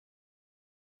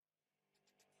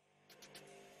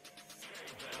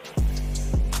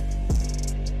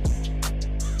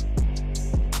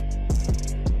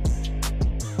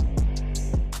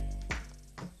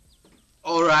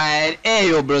Alright, hey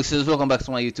yo Broxers, welcome back to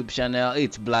my YouTube channel.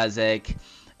 It's BlaZaCkk.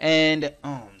 And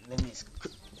let me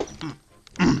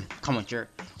come on, sure.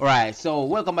 Alright, so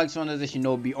welcome back to another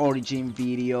Shinobi origin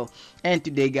video. And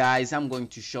today guys, I'm going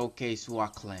to showcase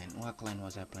what clan. What clan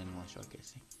was I planning on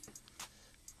showcasing?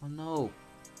 Oh no,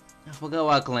 I forgot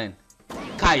what clan.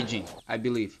 Kaijin, I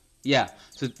believe. Yeah,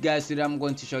 so guys, today I'm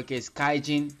going to showcase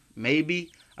Kaijin.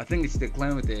 Maybe, I think it's the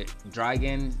clan with the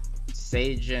dragon,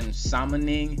 sage, and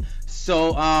summoning.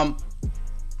 So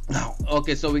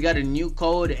okay, so we got a new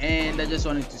code, and I just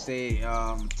wanted to say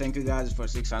thank you guys for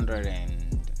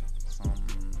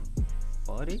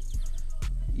 640.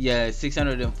 Yeah,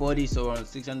 640. So we're on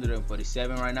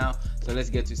 647 right now, so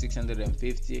let's get to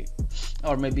 650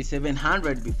 or maybe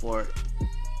 700 before.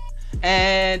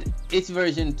 And it's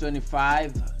version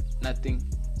 25, nothing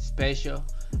special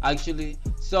actually.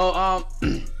 So I'm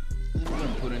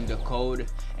gonna put in the code.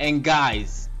 And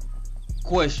guys,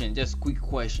 question, just quick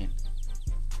question,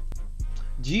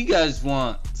 do you guys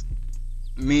want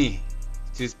me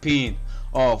to spin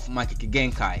off my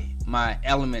Kikigenkai, my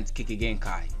element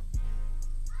Kikigenkai?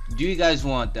 Do you guys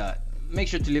want that? Make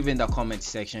sure to leave in the comment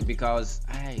section, because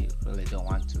I really don't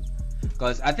want to,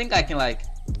 because I think I can. Like,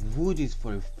 wood is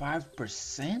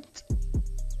 45%,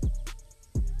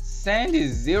 sand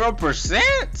is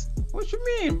 0%. What you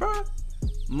mean, bro?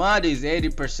 Mud is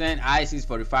 80%, ice is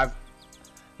 45.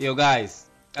 Yo guys,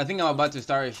 I think I'm about to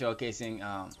start showcasing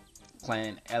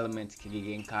clan element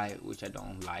Kikigenkai, which I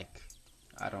don't like.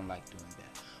 I don't like doing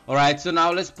that. Alright, so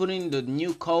now let's put in the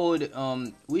new code,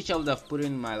 which I would have put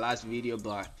in my last video,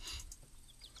 but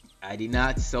I did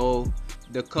not. So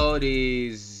the code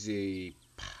is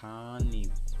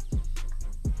Pani.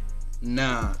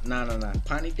 Nah,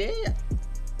 Pani Day.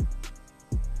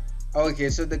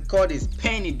 Okay, so the code is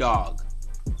Penny Dog.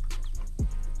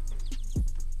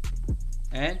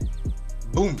 And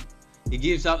boom, it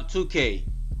gives out 2k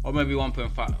or maybe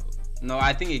 1.5. no,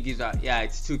 I think it gives out, yeah,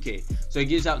 it's 2k. So it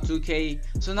gives out 2k.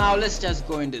 So now let's just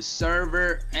go in the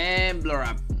server and blur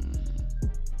up.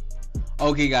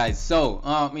 Okay guys, so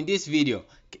in this video,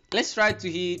 let's try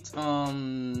to hit how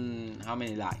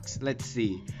many likes? Let's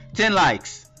see, 10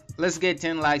 likes. Let's get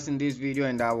 10 likes in this video,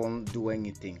 and I won't do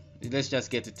anything. Let's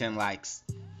just get to 10 likes.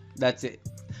 That's it.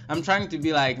 I'm trying to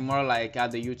be like more like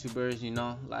other YouTubers, you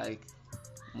know, like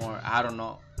more, I don't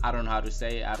know how to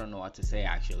say it. I don't know what to say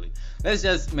actually. Let's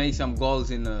just make some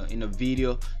goals in a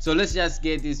video. So let's just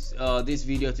get this this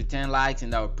video to 10 likes,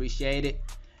 and I'll appreciate it.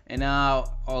 And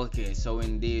now, okay, so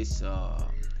in this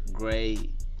gray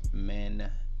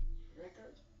man,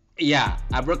 yeah,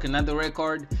 I broke another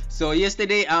record. So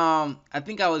yesterday, I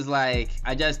think I was like,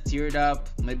 I just teared up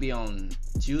maybe on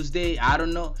Tuesday, I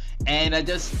don't know, and I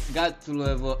just got to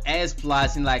level S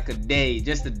plus in like a day,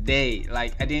 just a day.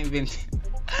 Like, I didn't even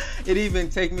it didn't even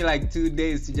take me like 2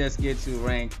 days to just get to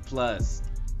rank plus.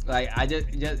 Like, I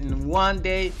just in one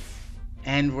day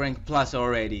and rank plus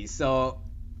already. So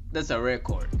that's a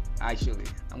record actually.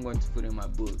 I'm going to put in my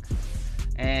book.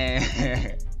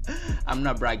 And I'm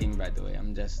not bragging, by the way.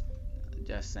 I'm just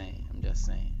saying. I'm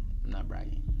not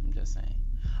bragging. I'm just saying.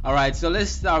 All right, so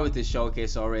let's start with the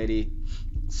showcase already.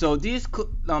 So this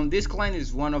clan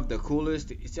is one of the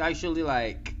coolest. It's actually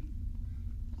like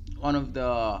one of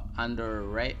the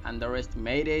underrated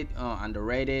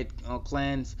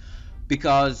clans,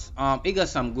 because it got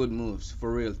some good moves,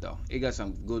 for real though. It got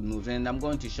some good moves, and I'm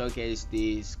going to showcase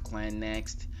this clan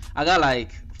next. I got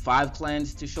like 5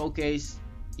 clans to showcase.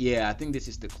 Yeah, I think this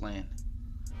is the clan.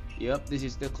 Yep, this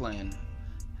is the clan.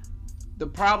 The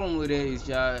problem with it is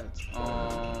just it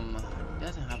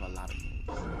doesn't have a lot of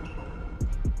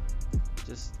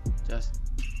moves. Just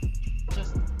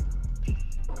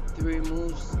 3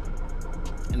 moves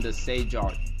in the sage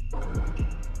art.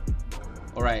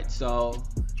 All right, so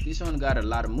this one got a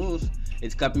lot of moves.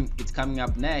 It's coming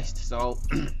up next, so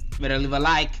better leave a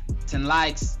like, 10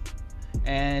 likes,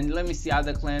 and let me see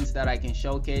other clans that I can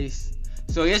showcase.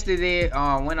 So yesterday,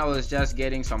 when I was just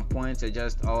getting some points, I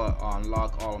just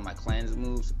unlock all of my clans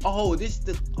moves. Oh,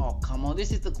 come on,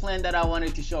 this is the clan that I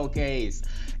wanted to showcase.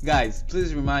 Guys,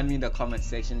 please remind me in the comment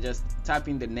section, just type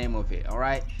in the name of it. All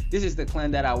right, this is the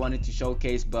clan that I wanted to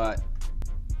showcase, but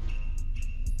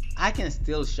I can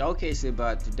still showcase it,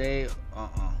 but today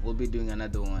we'll be doing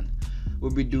another one.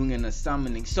 We'll be doing a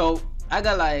summoning. So I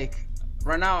got like,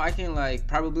 right now I can like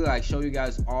probably like show you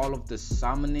guys all of the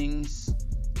summonings.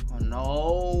 Oh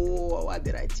no, why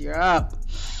did I tear up?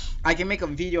 I can make a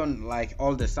video on like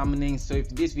all the summonings. So if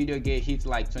this video hits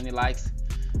like 20 likes,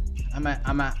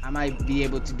 I might be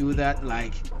able to do that,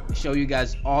 like show you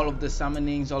guys all of the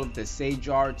summonings, all of the sage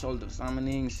arts, all the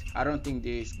summonings. I don't think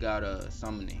this got a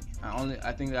summoning.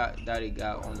 I think that it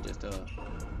got only just a,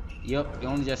 yep, you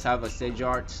only just have a sage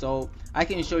art. So I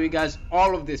can show you guys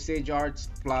all of the sage arts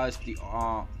plus the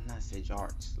not sage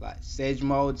arts, like sage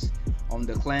modes on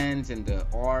the clans and the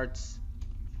arts.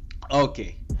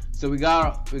 Okay, so we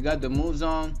got the moves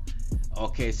on.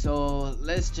 Okay, so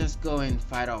let's just go and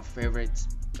fight our favorite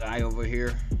guy over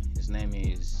here. His name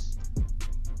is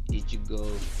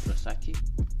Ichigo Kurosaki,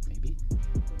 maybe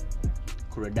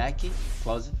Kurodaki.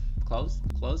 Close.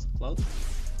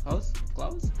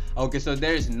 Okay, so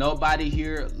there's nobody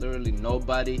here, literally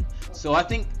nobody. So I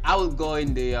think I will go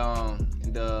in the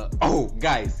oh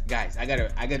guys, I got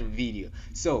a video.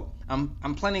 So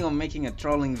I'm planning on making a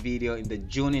trolling video in the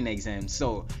Junin exam.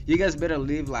 So you guys better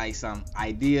leave like some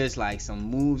ideas, like some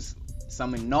moves,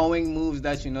 some annoying moves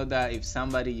that you know that if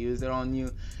somebody uses it on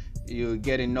you, you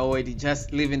get annoyed.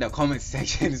 Just leave in the comment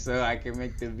section so I can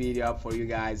make the video up for you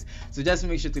guys. So just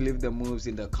make sure to leave the moves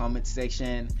in the comment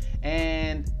section,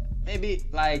 and maybe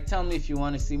like tell me if you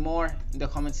want to see more in the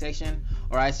comment section.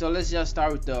 All right, so let's just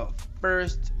start with the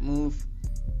first move.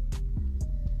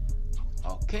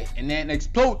 Okay, and then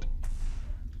explode.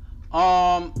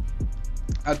 I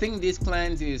think this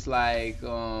clan is like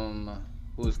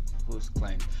whose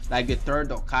clan, like the third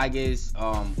Hokage's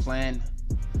clan.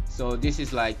 So this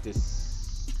is like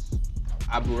this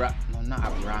no, not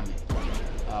Aburame.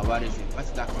 What is it?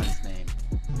 What's that clan's name?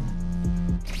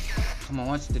 Come on,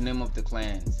 what's the name of the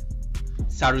clans?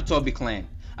 Sarutobi clan.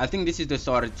 I think this is the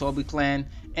Sarutobi clan.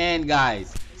 And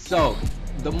guys, so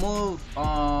the move,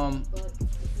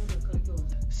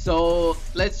 so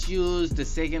let's use the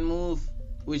second move,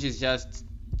 which is just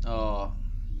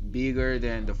bigger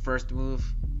than the first move.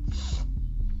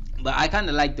 But I kind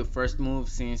of like the first move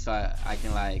since I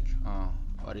can like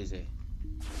what is it?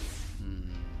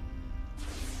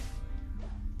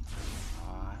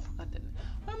 I forgot that.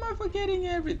 Why am I forgetting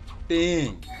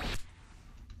everything?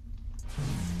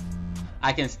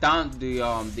 I can stun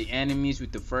the enemies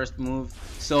with the first move.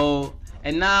 So,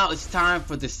 and now it's time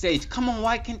for the sage. Come on,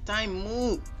 why can't I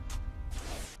move?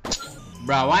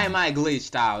 Bro, why am I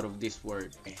glitched out of this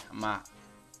word?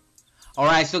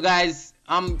 Alright, so guys,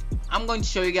 I'm going to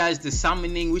show you guys the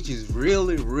summoning, which is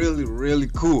really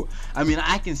cool. I mean,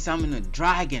 I can summon a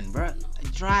dragon, bro. A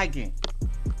dragon.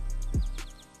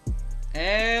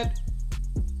 And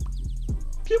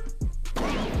pew.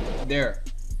 There.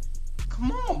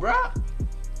 Come on, bro.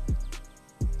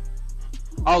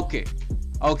 Okay.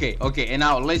 And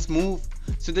now let's move.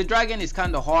 So the dragon is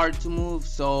kind of hard to move.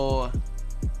 So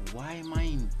why am I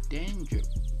in danger,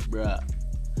 bruh?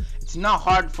 It's not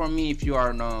hard for me if you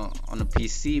are on a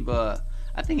PC, but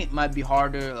I think it might be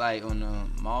harder like on a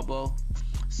mobile.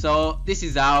 So this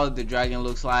is how the dragon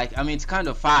looks like. I mean, it's kind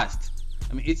of fast.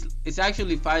 I mean, it's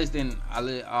actually faster than a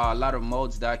lot of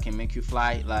modes that can make you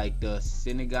fly, like the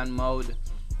Sinigan mode.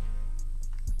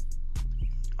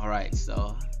 Alright,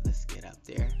 so let's get up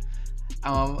there.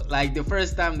 Like the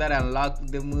first time that I unlocked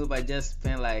the move, I just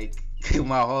spent like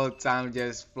my whole time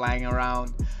just flying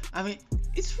around. I mean,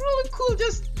 it's really cool.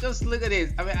 Just look at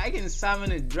this. I mean, I can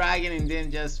summon a dragon and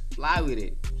then just fly with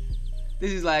it.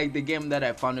 This is like the game that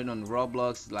I found it on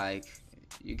Roblox. Like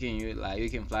you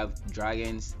can fly with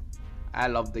dragons. I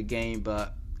love the game,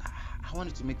 but I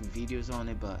wanted to make videos on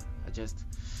it, but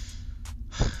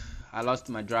I lost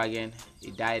my dragon.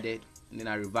 It died it, and then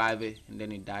I revived it, and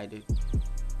then it died it,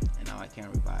 and now I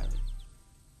can't revive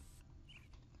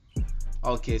it.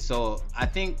 Okay, so I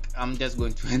think I'm just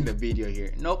going to end the video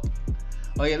here. Nope.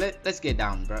 Oh yeah, let's get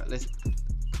down, bro.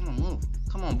 Come on, move.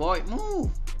 Come on, boy, move.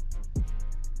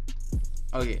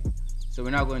 Okay, so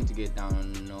we're not going to get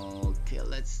down. Okay,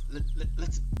 let's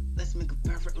make a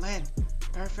perfect land.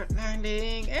 Perfect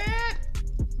landing. And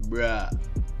bruh.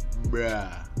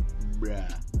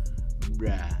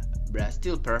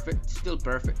 Still perfect.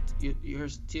 You're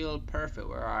still perfect.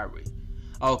 Where are we?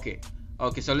 Okay,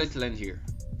 so let's land here.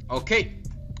 Okay,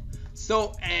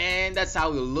 so and that's how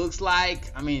it looks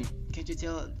like. I mean, can't you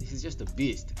tell he's just a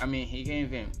beast? I mean, he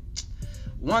can't even.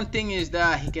 One thing is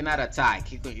that he cannot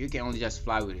attack. You can only just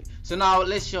fly with it. So now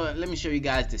let me show you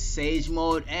guys the sage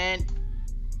mode, and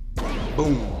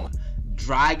boom,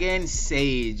 dragon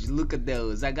sage. Look at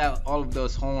those. I got all of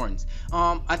those horns.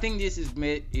 I think this is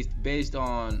based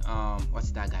on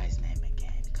what's that guy's name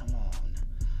again? Come on.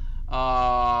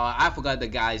 I forgot the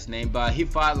guy's name, but he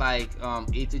fought like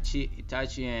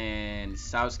Itachi and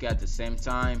Sasuke at the same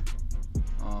time.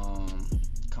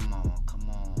 Come on.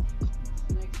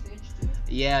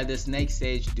 Yeah, the snake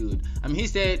sage dude. He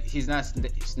said he's not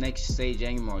snake sage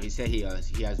anymore. He said he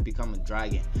has become a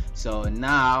dragon. So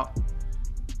now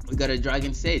we got a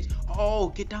dragon sage. Oh,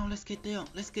 get down. Let's get down.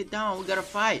 Let's get down. We gotta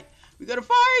fight. We gotta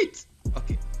fight.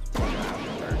 Okay.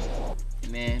 First,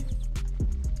 and then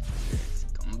let's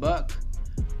come back.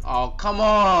 Oh, come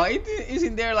on.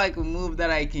 Isn't there like a move that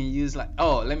I can use? Like,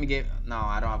 oh, let me get. No,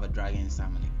 I don't have a dragon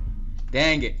summoning.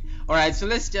 Dang it. All right, so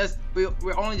let's just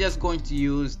we're only just going to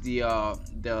use the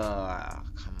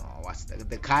come on, what's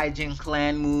the Kaijin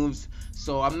clan moves.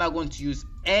 So I'm not going to use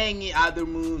any other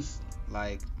moves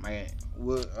like my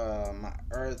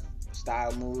earth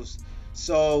style moves.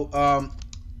 So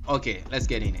okay, let's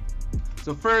get in it.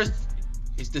 So first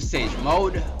is the sage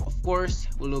mode. Of course,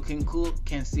 we're looking cool.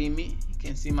 Can't see me. You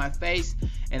can see my face.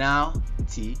 And now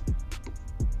T.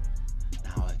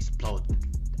 Now explode.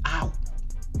 Ow.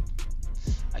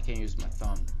 I can use my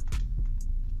thumb.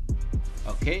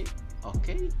 Okay.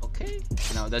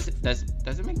 Now does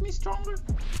it make me stronger?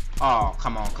 Oh,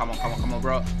 come on,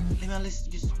 bro. Let's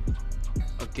just.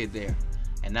 Okay, there.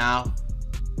 And now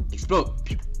explode.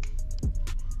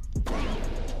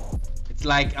 It's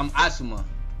like I'm Asuma.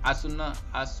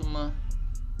 Asuma.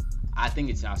 I think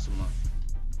it's Asuma.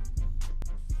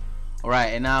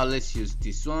 Alright, and now let's use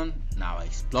this one. Now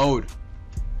explode.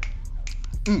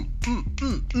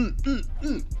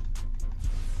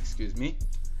 Excuse me.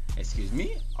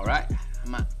 Alright.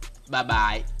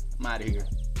 Bye-bye. I'm out of here.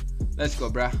 Let's go,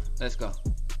 bruh. Let's go.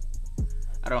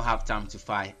 I don't have time to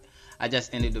fight. I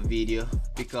just ended the video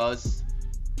because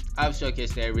I've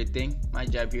showcased everything. My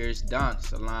job here is done.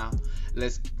 So now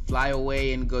let's fly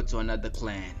away and go to another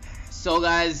clan. So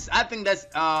guys, I think that's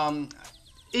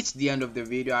it's the end of the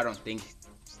video. I don't think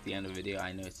it's the end of the video.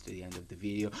 I know it's the end of the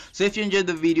video. So if you enjoyed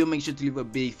the video, make sure to leave a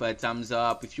big fat thumbs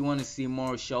up. If you want to see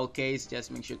more showcase,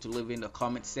 just make sure to leave in the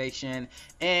comment section.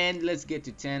 And let's get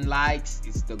to 10 likes.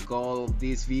 It's the goal of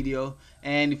this video.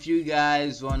 And if you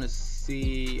guys want to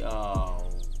see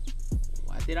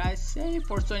what did I say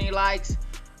for 20 likes?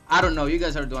 I don't know, you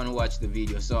guys are the one who watched the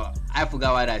video, so I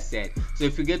forgot what I said. So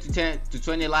if you get to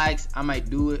 20 likes, I might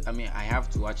do it. I mean, I have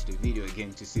to watch the video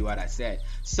again to see what I said.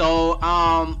 So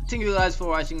thank you guys for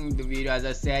watching the video. As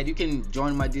I said, you can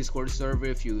join my Discord server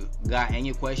if you got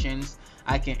any questions.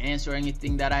 I can answer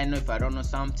anything that I know. If I don't know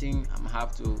something, I'm gonna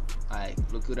have to like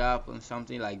look it up on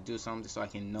something, like do something so I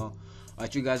can know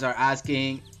what you guys are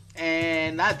asking.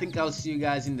 And I think I'll see you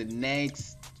guys in the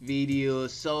next video.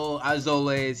 So as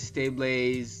always, stay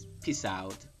blaze. Peace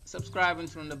out. Subscribe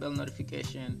and turn the bell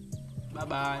notification. Bye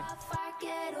bye.